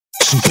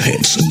Super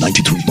hits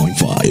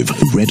 93.5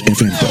 red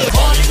FM पर।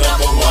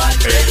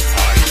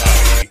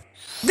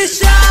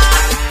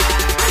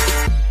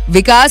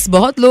 विकास,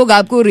 बहुत लोग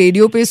आपको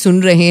रेडियो पे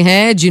सुन रहे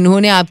हैं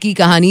जिन्होंने आपकी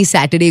कहानी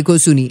सैटरडे को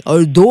सुनी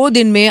और 2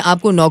 दिन में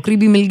आपको नौकरी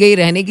भी मिल गई,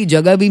 रहने की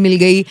जगह भी मिल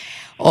गई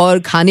और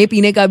खाने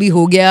पीने का भी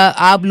हो गया।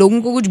 आप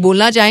लोगों को कुछ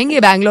बोलना चाहेंगे,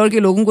 बैंगलोर के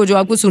लोगों को जो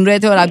आपको सुन रहे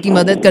थे और आपकी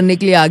मदद करने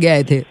के लिए आगे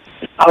आए थे?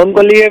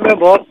 उनको लिए मैं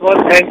बहुत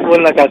बहुत थैंक्स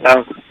बोलना चाहता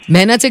हूँ।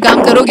 मेहनत से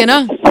काम करोगे ना?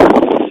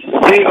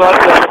 जी, बहुत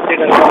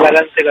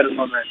लगन से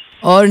करूँगा मैं।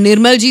 और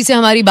निर्मल जी से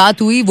हमारी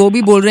बात हुई, वो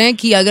भी बोल रहे हैं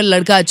कि अगर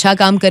लड़का अच्छा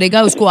काम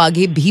करेगा उसको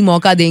आगे भी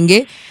मौका देंगे।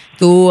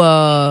 तो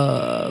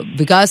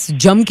विकास,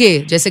 जम के,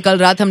 जैसे कल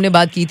रात हमने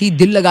बात की थी,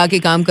 दिल लगा के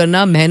काम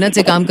करना, मेहनत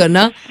से काम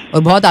करना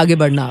और बहुत आगे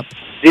बढ़ना आप।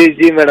 जी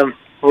जी मैडम,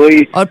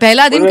 वही। और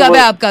पहला दिन कब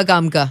है आपका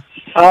काम का?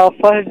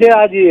 फर्स्ट डे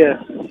आज ही है।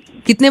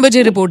 कितने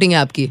बजे रिपोर्टिंग है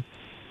आपकी?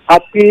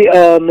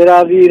 मेरा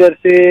अभी इधर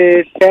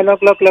से 10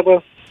 o'clock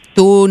लगभग।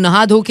 तो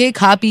नहा धो के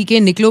खा पी के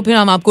निकलो, फिर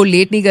हम आपको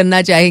लेट नहीं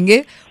करना चाहेंगे।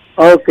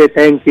 Okay,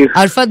 thank you.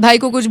 अरफत भाई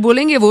को कुछ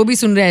बोलेंगे? वो भी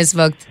सुन रहे हैं इस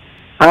वक्त।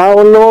 हाँ,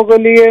 उन लोगों के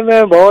लिए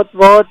मैं बहुत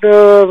बहुत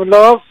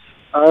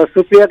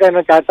शुक्रिया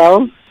कहना चाहता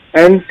हूँ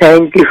and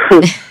thank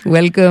you.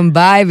 Welcome,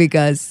 bye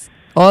Vikas,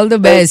 all the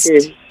best.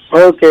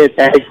 Okay,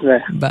 thanks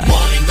ma'am,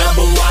 bye.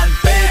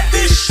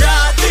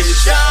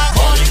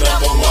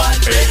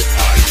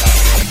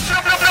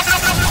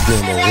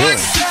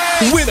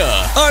 Winner,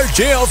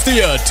 RJ of the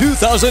Year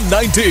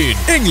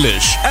 2019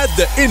 English at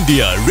the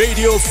India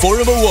Radio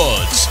Forum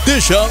Awards,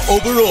 Disha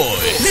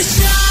Oberoi.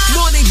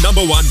 Morning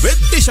number 1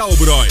 with Disha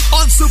Oberoi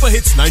on Super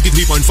Hits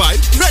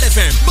 93.5 Red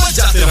FM.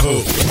 बजाते रहो।